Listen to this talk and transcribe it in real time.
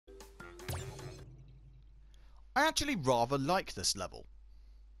I actually rather like this level.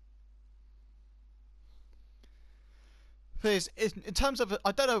 Because in terms of,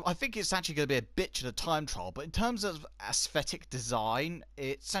 I don't know, I think it's actually going to be a bitch in a time trial, but in terms of aesthetic design,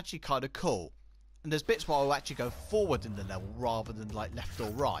 it's actually kind of cool. And there's bits where I'll actually go forward in the level rather than like left or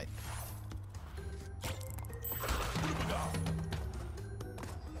right.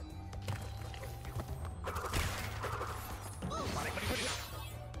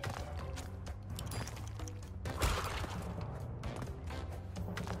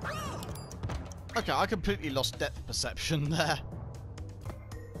 Okay, I completely lost depth perception there.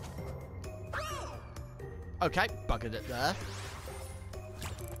 Okay, buggered it there.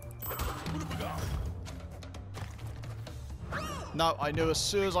 No, I knew as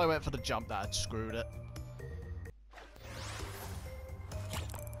soon as I went for the jump that I'd screwed it.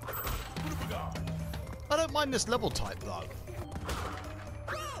 I don't mind this level type though.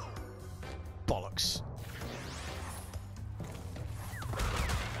 Bollocks.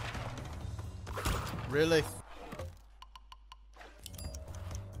 Really?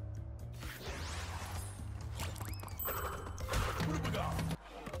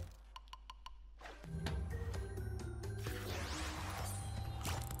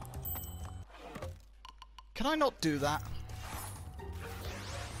 Can I not do that?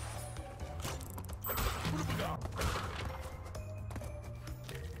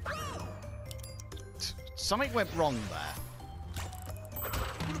 Something went wrong there.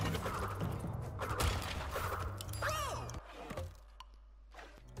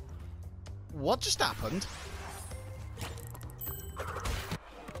 What just happened?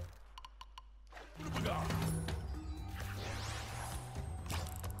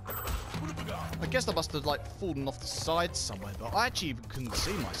 I guess I must have like fallen off the side somewhere, but I actually even couldn't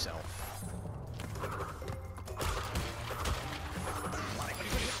see myself.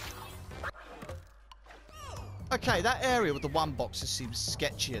 Okay, that area with the one boxes seems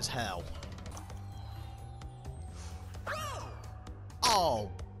sketchy as hell.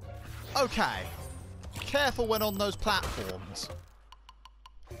 Oh. Okay. Careful when on those platforms.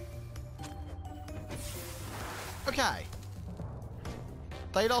 Okay.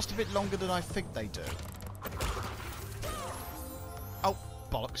 They last a bit longer than I think they do. Oh,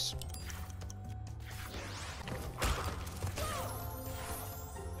 bollocks.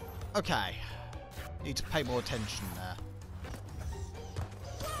 Okay. Need to pay more attention there.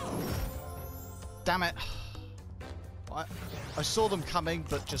 Damn it. I saw them coming,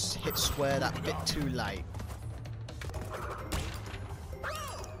 but just hit square that bit too late.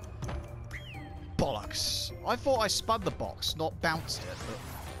 Bollocks. I thought I spun the box, not bounced it,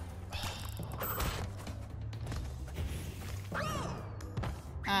 but...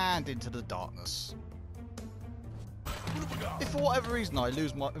 And into the darkness. If for whatever reason I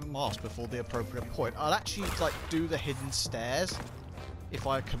lose my mask before the appropriate point, I'll actually like do the hidden stairs, if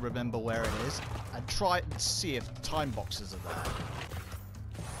I can remember where it is, and try and see if the time boxes are there.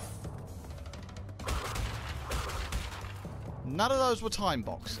 None of those were time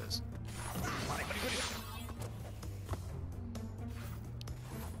boxes.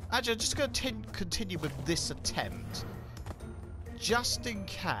 Actually, I'm just going to continue with this attempt, just in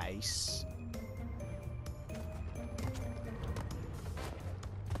case.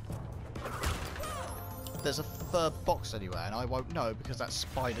 There's a third box anywhere, and I won't know because that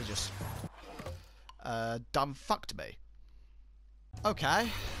spider just dumb fucked me. Okay,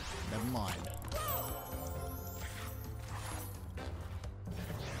 never mind.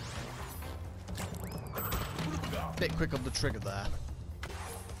 Bit quick on the trigger there.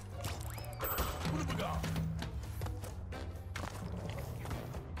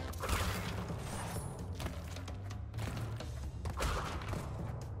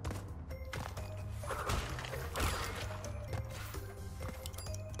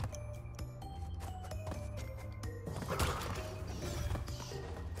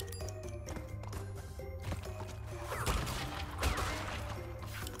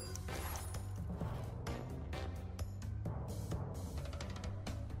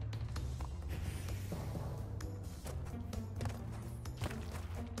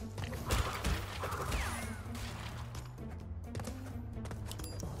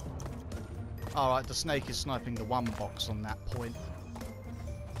 Alright, the snake is sniping the one box on that point.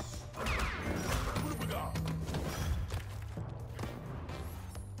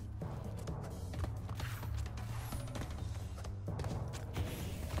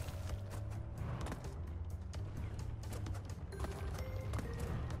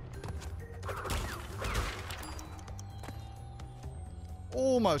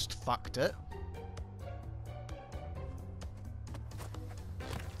 Almost fucked it.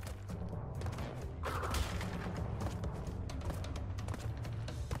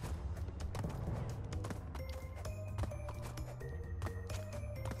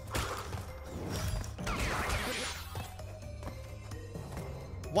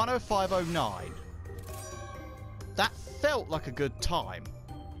 1:05:09. That felt like a good time.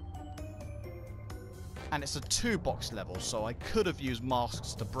 And it's a 2-box level, so I could have used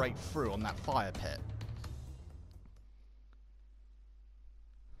masks to break through on that fire pit.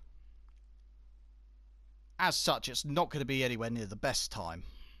 As such, it's not going to be anywhere near the best time.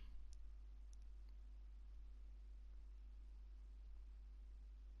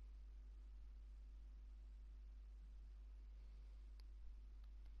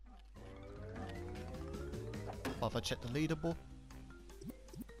 If I check the leaderboard.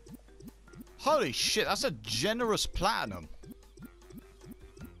 Holy shit, that's a generous platinum.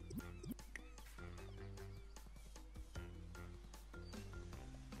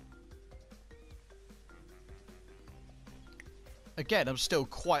 Again, I'm still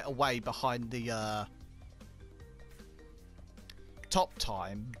quite a way behind the top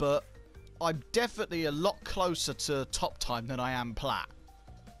time, but I'm definitely a lot closer to top time than I am plat.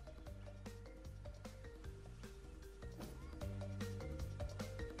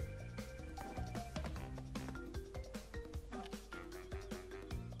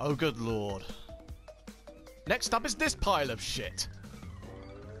 Oh, good lord. Next up is this pile of shit.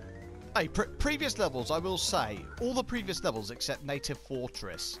 Hey, previous levels, I will say, all the previous levels except Native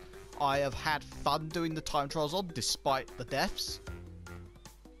Fortress, I have had fun doing the time trials on, despite the deaths.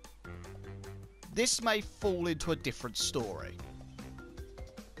 This may fall into a different story.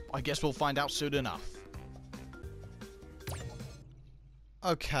 I guess we'll find out soon enough.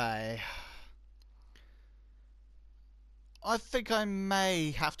 Okay. I think I may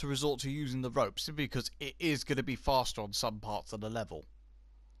have to resort to using the ropes, simply because it is going to be faster on some parts of the level.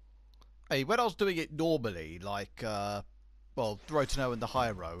 Hey, when I was doing it normally, like, well, the road to nowhere and the high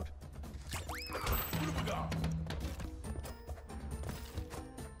road.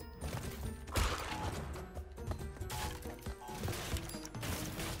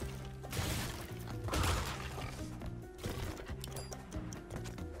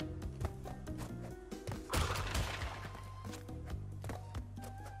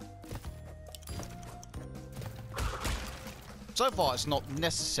 So far, it's not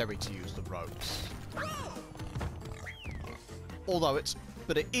necessary to use the ropes. Although it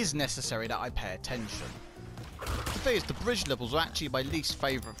is necessary that I pay attention. The thing is, the bridge levels are actually my least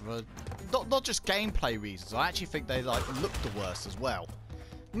favourite for not just gameplay reasons. I actually think they like look the worst as well.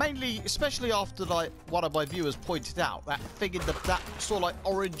 Mainly, especially after like one of my viewers pointed out that thing in that sort of like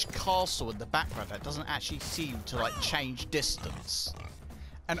orange castle in the background that doesn't actually seem to like change distance,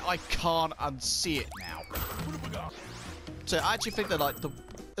 and I can't unsee it now. So I actually think that like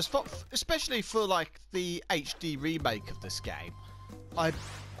especially for like the HD remake of this game, I'd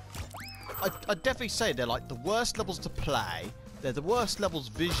definitely say they're like the worst levels to play. They're the worst levels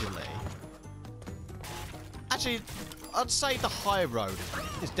visually. Actually, I'd say the high road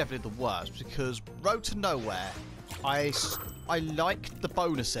is definitely the worst, because Road to Nowhere, I like the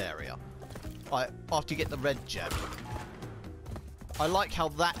bonus area. After you get the red gem, I like how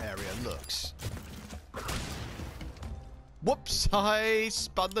that area looks. Whoops! I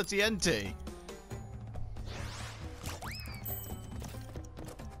spun the TNT.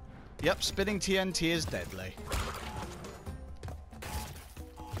 Yep, spinning TNT is deadly.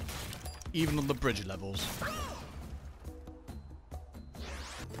 Even on the bridge levels.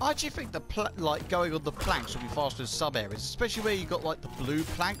 I actually think like going on the planks will be faster in some areas, especially where you got like the blue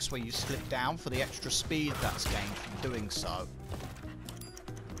planks where you slip down for the extra speed that's gained from doing so.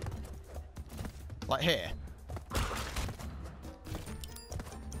 Like here.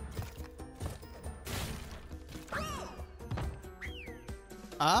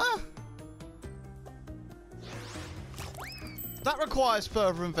 That requires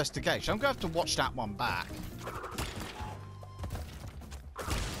further investigation. I'm going to have to watch that one back.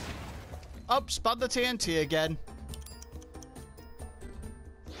 Oh, spun the TNT again.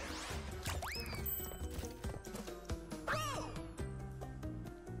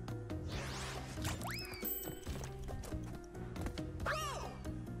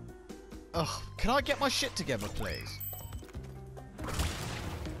 Ugh, can I get my shit together, please?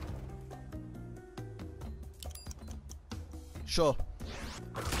 Sure.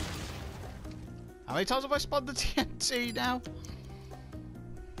 How many times have I spun the TNT now?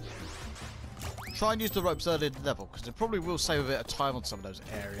 Try and use the ropes early in the level, because it probably will save a bit of time on some of those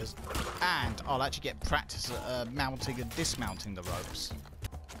areas. And I'll actually get practice at mounting and dismounting the ropes.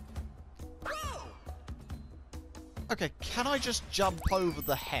 Okay, can I just jump over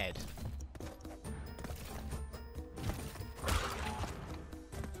the head?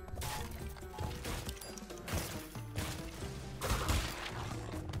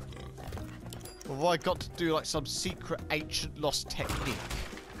 Or have I got to do like some secret ancient lost technique?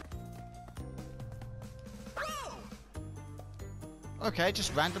 Okay, it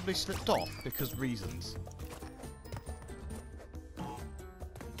just randomly slipped off because reasons.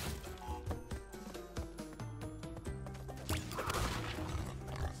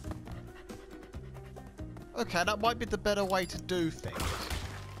 Okay, that might be the better way to do things.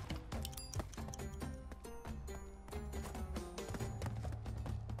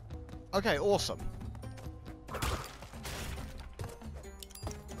 Okay, awesome.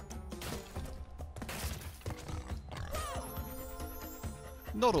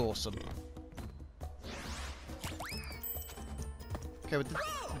 Not awesome. Okay, with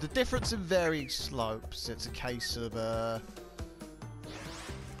the difference in varying slopes, it's a case of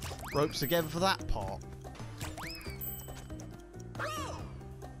ropes again for that part.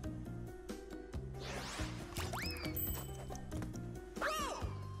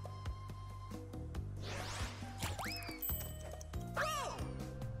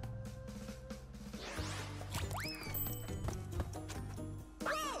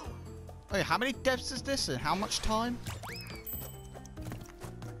 Wait, how many depths is this and how much time?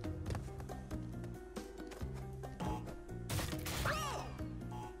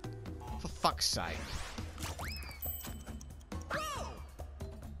 For fuck's sake.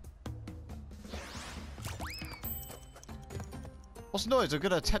 What's annoying is I'm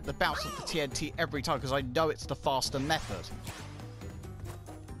going to attempt to bounce off the TNT every time because I know it's the faster method.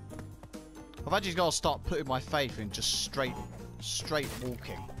 I've actually got to start putting my faith in just straight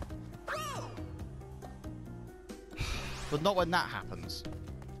walking. But not when that happens.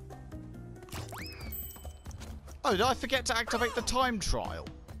 Oh, did I forget to activate the time trial?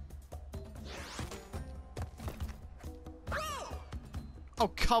 Oh,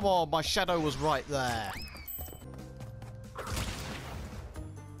 come on, my shadow was right there.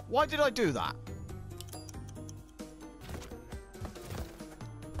 Why did I do that?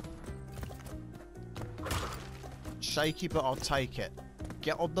 Shaky, but I'll take it.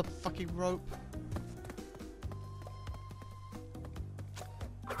 Get on the fucking rope.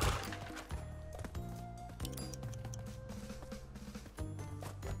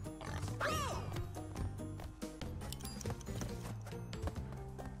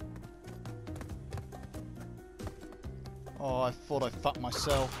 Oh, I thought I fucked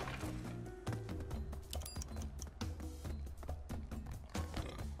myself.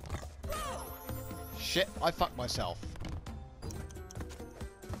 Shit, I fucked myself.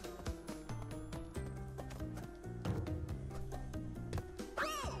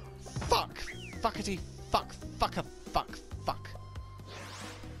 Fuck! Fuckity fuck, fucka fuck, fuck.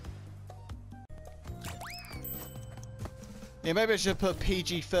 Yeah, maybe I should put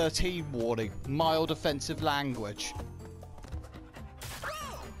PG-13 warning. Mild offensive language.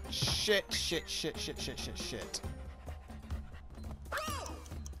 Shit, shit, shit, shit, shit, shit, shit.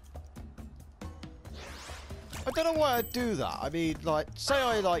 I don't know why I do that. I mean, like, say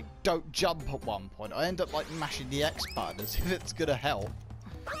I, like, don't jump at one point. I end up, like, mashing the X button as if it's gonna help.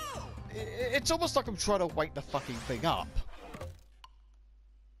 It's almost like I'm trying to wake the fucking thing up.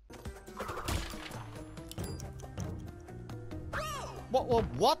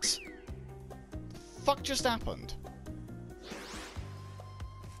 What? Fuck just happened?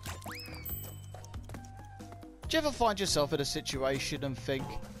 Do you ever find yourself in a situation and think,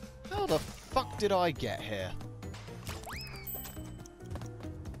 how the fuck did I get here?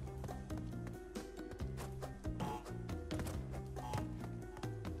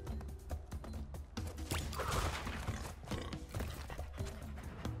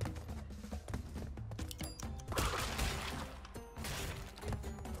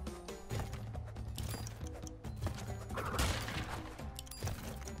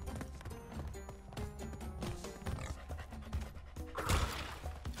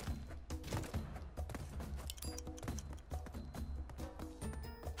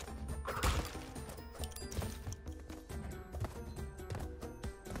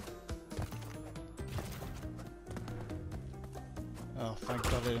 Oh, thank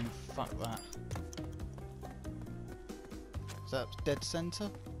God I didn't fuck that. Is that dead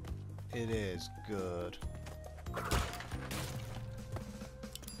center? It is. Good.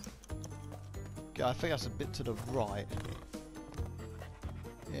 Okay, I think that's a bit to the right.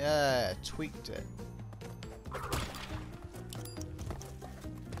 Yeah, tweaked it.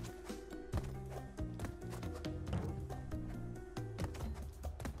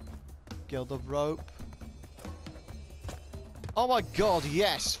 Get the rope. Oh my God,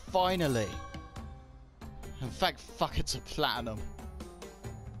 yes, finally. In fact, fuck, it's a platinum.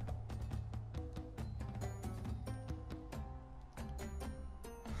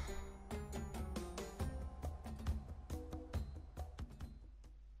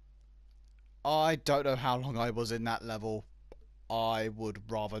 I don't know how long I was in that level. I would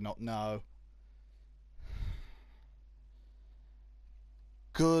rather not know.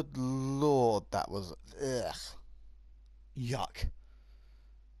 Good lord, that was... ugh. Yuck.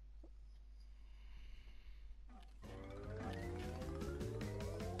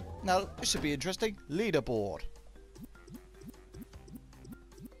 Now, this should be interesting. Leaderboard.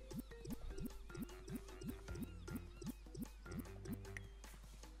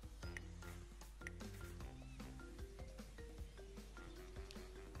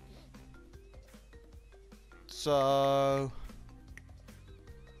 So...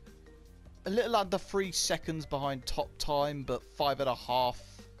 a little under 3 seconds behind top time, but 5.5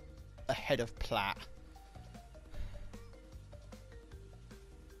 ahead of Platt.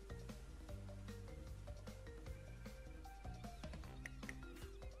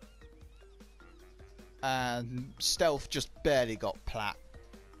 And Stealth just barely got Platt.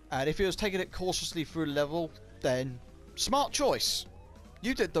 And if he was taking it cautiously through level, then smart choice.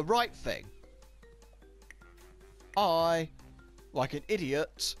 You did the right thing. I, like an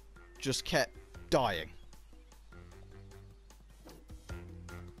idiot, just kept dying.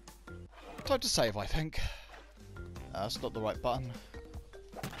 Time to save, I think. That's not the right button.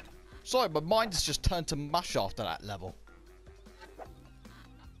 Sorry, my mind has just turned to mush after that level.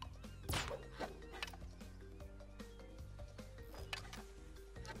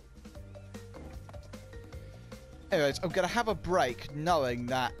 Anyways, I'm going to have a break knowing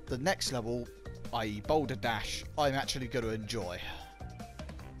that the next level, i.e. Boulder Dash, I'm actually going to enjoy.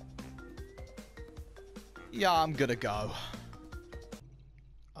 Yeah, I'm going to go.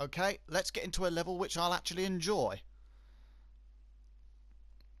 Okay, let's get into a level which I'll actually enjoy.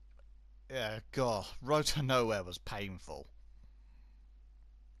 Yeah, God, Road to Nowhere was painful.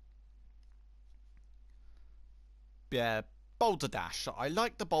 Yeah, Boulder Dash. I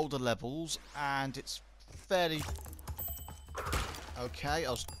like the boulder levels, and it's fairly... okay,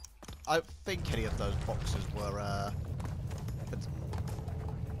 I don't think any of those boxes were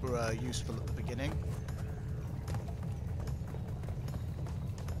useful at the beginning.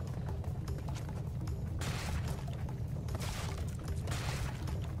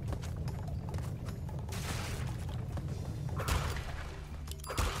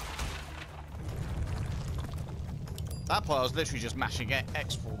 At that point, I was literally just mashing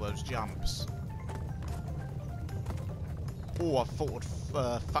X for all those jumps. Oh, I thought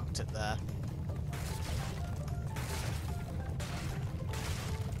I'd fucked it there.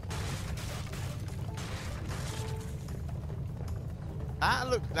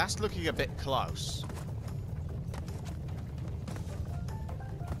 That's looking a bit close.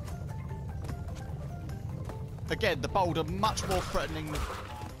 Again, the boulder much more threatening.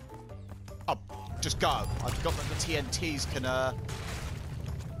 Oh, just go. I forgot that the TNTs can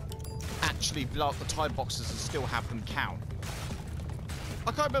actually blow up the time boxes and still have them count.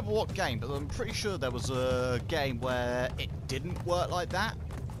 I can't remember what game, but I'm pretty sure there was a game where it didn't work like that.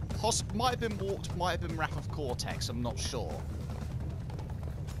 Might have been Warped, might have been Wrath of Cortex, I'm not sure.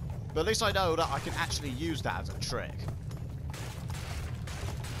 But at least I know that I can actually use that as a trick.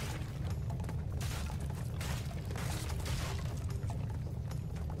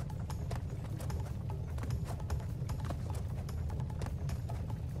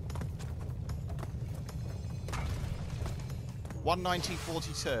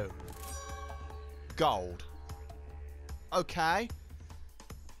 $190.42. Gold. Okay.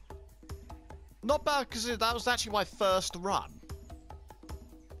 Not bad, because that was actually my first run.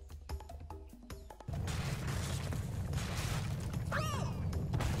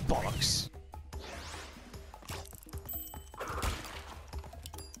 Bollocks.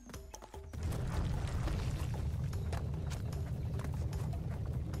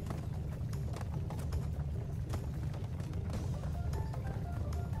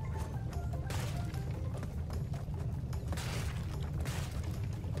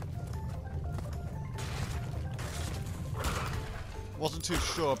 Wasn't too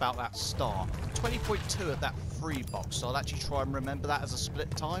sure about that start. 20.2 at that free box, so I'll actually try and remember that as a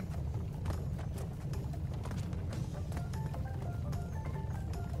split time.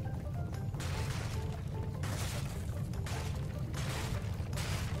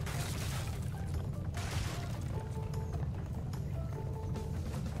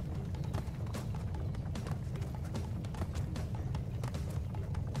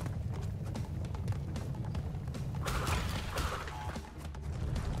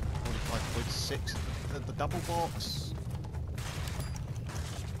 The double box.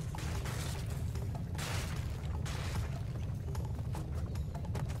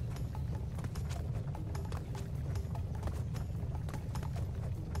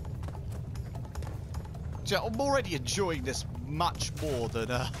 I'm already enjoying this much more than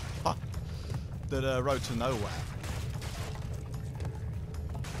than Road to Nowhere.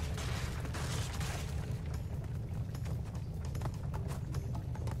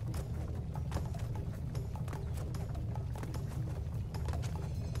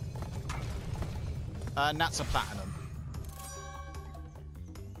 And that's a platinum.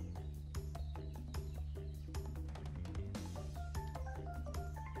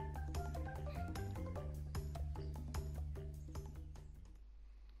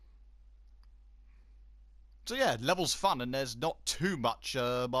 So yeah, level's fun and there's not too much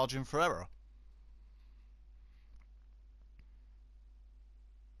margin for error.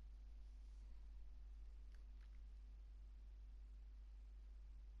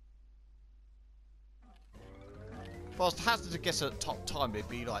 If I was to hazard to guess at top time, it'd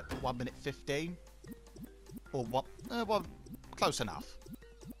be like 1 minute 15. Or what? Well, close enough.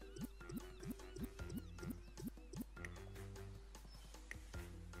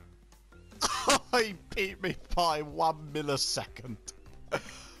 He beat me by 1 millisecond.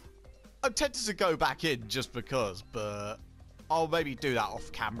 I'm tempted to go back in just because, but I'll maybe do that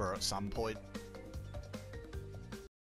off camera at some point.